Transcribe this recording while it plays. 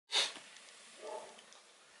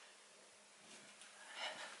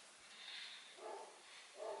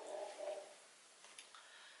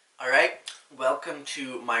Alright, welcome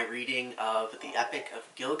to my reading of the Epic of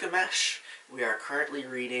Gilgamesh. We are currently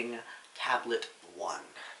reading Tablet 1.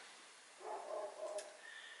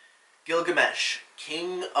 Gilgamesh,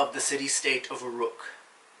 king of the city-state of Uruk.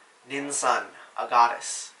 Ninsun, a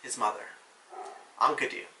goddess, his mother.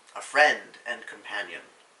 Enkidu, a friend and companion.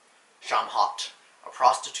 Shamhat, a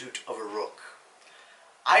prostitute of Uruk.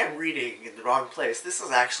 I am reading in the wrong place. This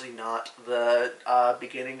is actually not the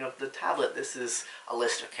beginning of the tablet. This is a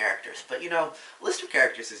list of characters. But, a list of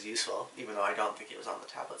characters is useful, even though I don't think it was on the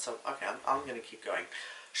tablet. So, okay, I'm going to keep going.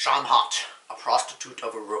 Shamhat, a prostitute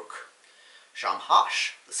of Uruk.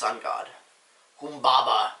 Shamhash, the sun god.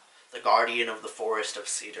 Humbaba, the guardian of the forest of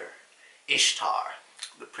cedar. Ishtar,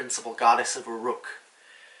 the principal goddess of Uruk.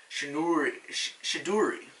 Shiduri,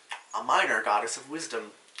 a minor goddess of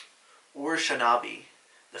wisdom. Ur-Shanabi,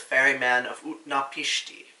 the ferryman of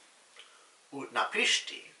Utnapishti.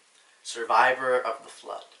 Utnapishti, survivor of the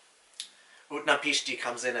flood. Utnapishti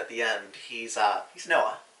comes in at the end. He's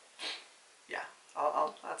Noah. Yeah,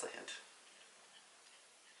 that's a hint.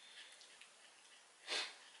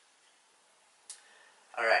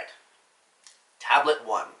 Alright. Tablet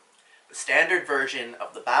 1. The standard version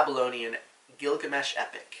of the Babylonian Gilgamesh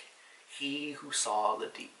epic. He who saw the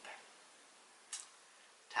deep.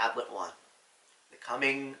 Tablet 1. The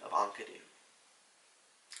coming of Enkidu.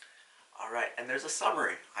 Alright, and there's a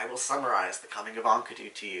summary. I will summarize the coming of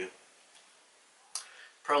Enkidu to you.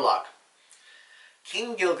 Prologue.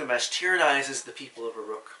 King Gilgamesh tyrannizes the people of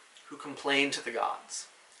Uruk, who complain to the gods.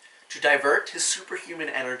 To divert his superhuman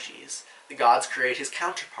energies, the gods create his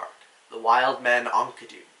counterpart, the wild man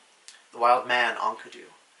Enkidu,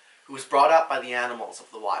 who was brought up by the animals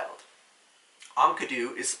of the wild.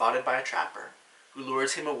 Enkidu is spotted by a trapper, who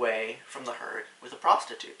lures him away from the herd with a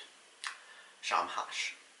prostitute.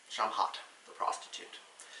 Shamhat, the prostitute.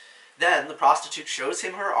 Then the prostitute shows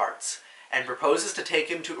him her arts and proposes to take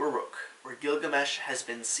him to Uruk, where Gilgamesh has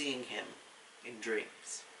been seeing him in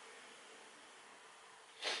dreams.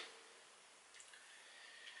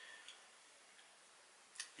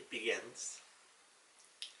 It begins.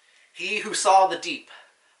 He who saw the deep,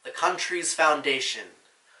 the country's foundation,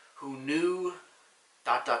 who knew ...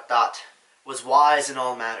 was wise in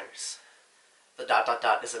all matters. The ...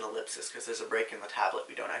 is an ellipsis because there's a break in the tablet.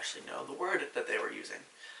 We don't actually know the word that they were using.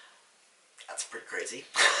 That's pretty crazy.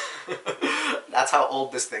 That's how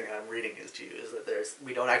old this thing I'm reading is to you, is that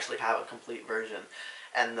we don't actually have a complete version.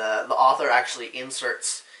 And the author actually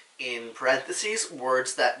inserts in parentheses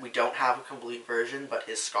words that we don't have a complete version, but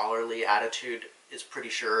his scholarly attitude is pretty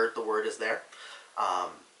sure the word is there.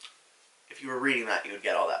 If you were reading that, you would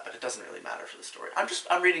get all that, but it doesn't really matter for the story.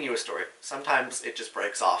 I'm reading you a story. Sometimes it just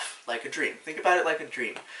breaks off like a dream. Think about it like a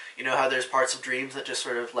dream. You know how there's parts of dreams that just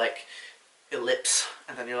sort of like ellipse,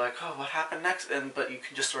 and then you're like, oh, what happened next? But you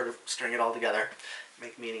can just sort of string it all together,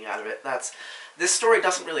 make meaning out of it. This story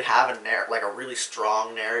doesn't really have a really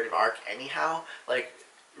strong narrative arc anyhow. Like,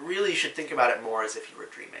 really you should think about it more as if you were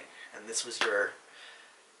dreaming, and this was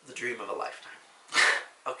the dream of a lifetime.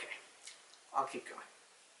 Okay, I'll keep going.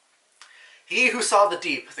 He who saw the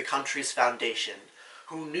deep, the country's foundation,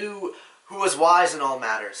 who was wise in all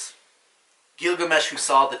matters. Gilgamesh who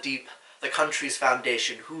saw the deep, the country's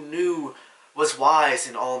foundation, who was wise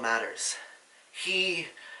in all matters. He,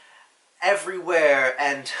 everywhere,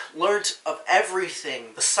 and learnt of everything,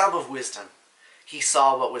 the sum of wisdom. He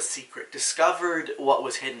saw what was secret, discovered what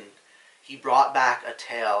was hidden. He brought back a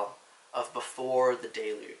tale of before the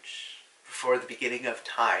deluge, before the beginning of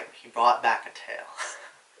time. He brought back a tale.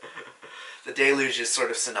 The deluge is sort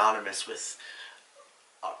of synonymous with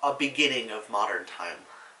a beginning of modern time.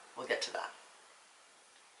 We'll get to that.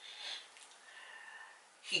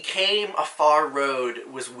 He came a far road,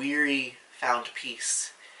 was weary, found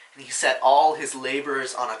peace, and he set all his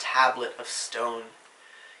labors on a tablet of stone.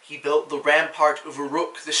 He built the rampart of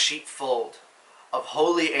Uruk, the sheepfold, of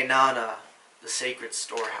holy Enana, the sacred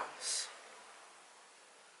storehouse.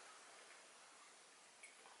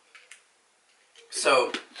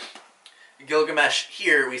 So, Gilgamesh,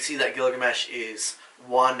 here we see that Gilgamesh is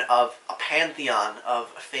one of a pantheon of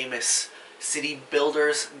famous city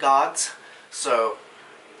builders gods. So,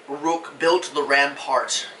 Uruk built the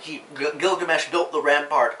rampart. Gilgamesh built the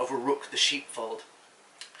rampart of Uruk, the sheepfold.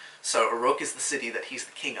 So Uruk is the city that he's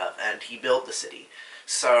the king of, and he built the city.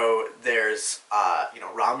 So there's,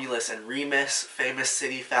 Romulus and Remus, famous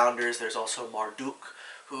city founders. There's also Marduk,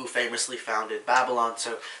 who famously founded Babylon.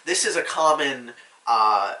 So this is a common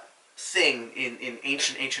thing in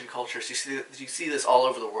ancient cultures. You see this all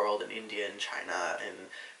over the world, in India and China and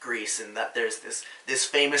Greece, and that there's this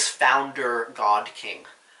famous founder god king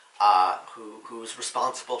who's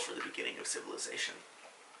responsible for the beginning of civilization.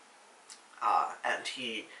 and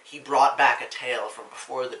he brought back a tale from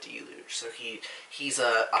before the deluge. So he's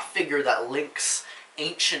a figure that links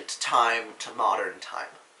ancient time to modern time.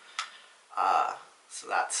 So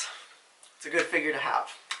it's a good figure to have,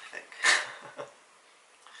 I think.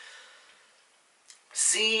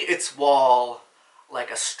 See its wall like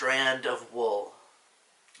a strand of wool.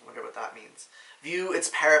 I wonder what that means. View its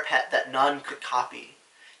parapet that none could copy.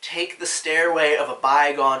 Take the stairway of a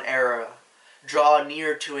bygone era. Draw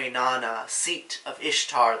near to Inanna, seat of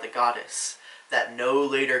Ishtar the goddess, that no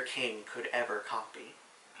later king could ever copy.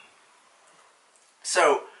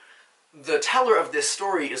 So, the teller of this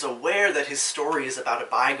story is aware that his story is about a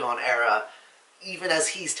bygone era, even as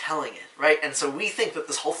he's telling it, right? And so we think that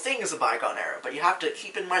this whole thing is a bygone era, but you have to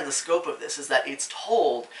keep in mind the scope of this is that it's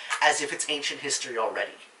told as if it's ancient history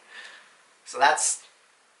already. So that's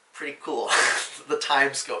pretty cool, the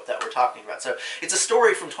time scope that we're talking about. So it's a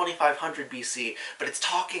story from 2500 BC, but it's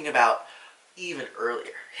talking about even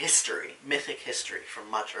earlier history, mythic history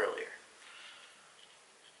from much earlier.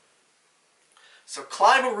 So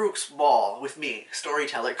climb Uruk's wall with me,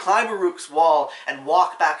 storyteller. Climb Uruk's wall and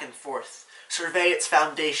walk back and forth. Survey its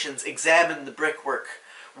foundations, examine the brickwork.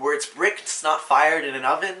 Were its bricks not fired in an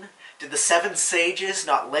oven? Did the 7 sages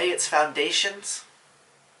not lay its foundations?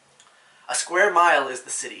 A square mile is the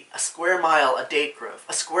city, a square mile a date grove,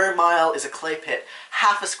 a square mile is a clay pit,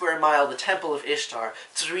 half a square mile the temple of Ishtar,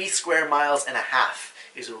 3 square miles and a half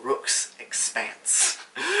is Uruk's expanse.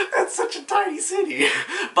 That's such a tiny city.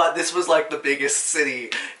 But this was like the biggest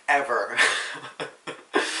city ever.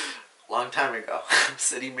 Long time ago.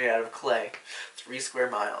 City made out of clay. 3 square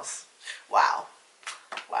miles. Wow.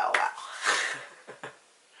 Wow, wow.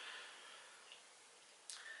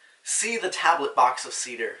 See the tablet box of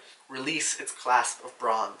cedar. Release its clasp of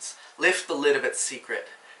bronze. Lift the lid of its secret.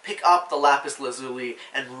 Pick up the lapis lazuli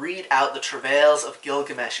and read out the travails of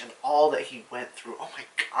Gilgamesh and all that he went through. Oh my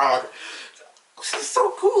god. This is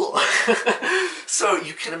so cool. So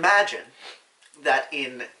you can imagine that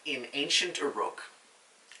in ancient Uruk,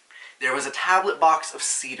 there was a tablet box of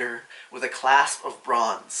cedar with a clasp of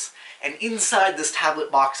bronze. And inside this tablet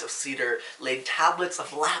box of cedar lay tablets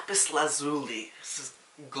of lapis lazuli. This is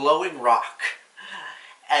glowing rock.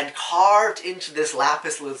 And carved into this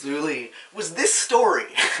lapis lazuli was this story.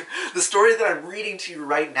 The story that I'm reading to you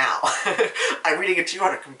right now. I'm reading it to you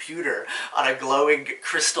on a computer, on a glowing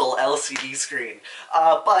crystal LCD screen.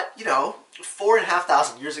 But, you know,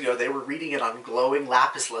 4,500 years ago, they were reading it on glowing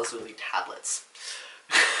lapis lazuli tablets.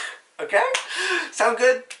 Okay? Sound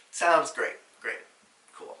good? Sounds great. Great.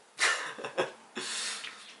 Cool.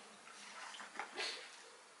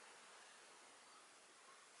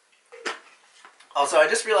 Also, I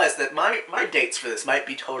just realized that my dates for this might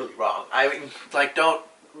be totally wrong. I mean, like, don't,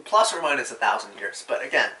 plus or minus 1,000 years, but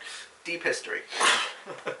again, deep history.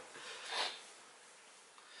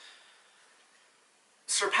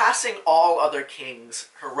 Surpassing all other kings,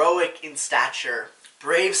 heroic in stature,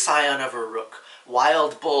 brave scion of Uruk,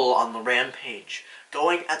 wild bull on the rampage,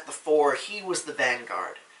 going at the fore, he was the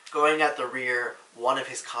vanguard, going at the rear, one of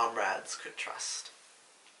his comrades could trust.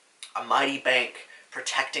 A mighty bank,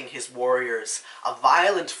 protecting his warriors, a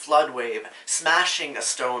violent flood wave, smashing a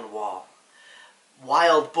stone wall.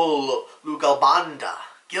 Wild bull Lugalbanda,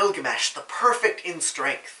 Gilgamesh, the perfect in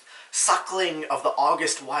strength, suckling of the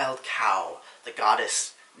August wild cow, the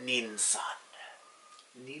goddess Ninsun.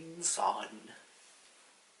 Ninsun.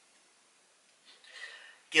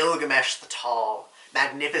 Gilgamesh the tall,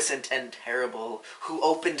 magnificent and terrible, who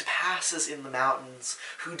opened passes in the mountains,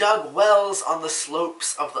 who dug wells on the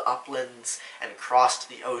slopes of the uplands, and crossed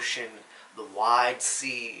the ocean, the wide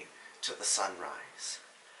sea, to the sunrise,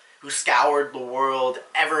 who scoured the world,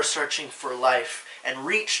 ever searching for life, and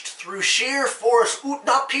reached through sheer force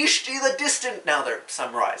Utnapishti the distant. Now they're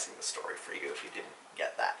summarizing the story for you if you didn't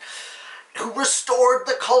get that. Who restored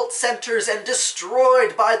the cult centers and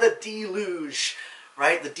destroyed by the deluge.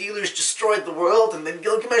 Right? The deluge destroyed the world, and then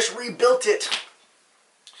Gilgamesh rebuilt it.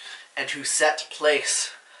 And who set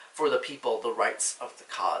place for the people the rights of the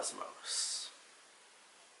cosmos.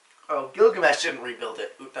 Oh, Gilgamesh didn't rebuild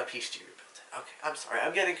it. Utnapishti rebuilt it. Okay, I'm sorry.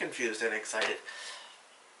 I'm getting confused and excited.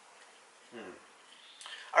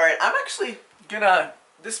 Alright, I'm actually gonna...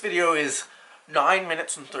 This video is 9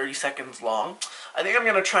 minutes and 30 seconds long. I think I'm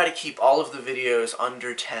gonna try to keep all of the videos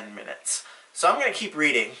under 10 minutes. So I'm going to keep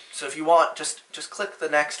reading, so if you want, just click the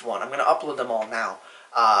next one. I'm going to upload them all now,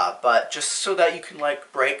 but just so that you can,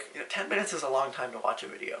 like, break. You know, 10 minutes is a long time to watch a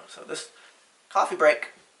video, so this coffee break,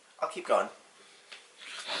 I'll keep going.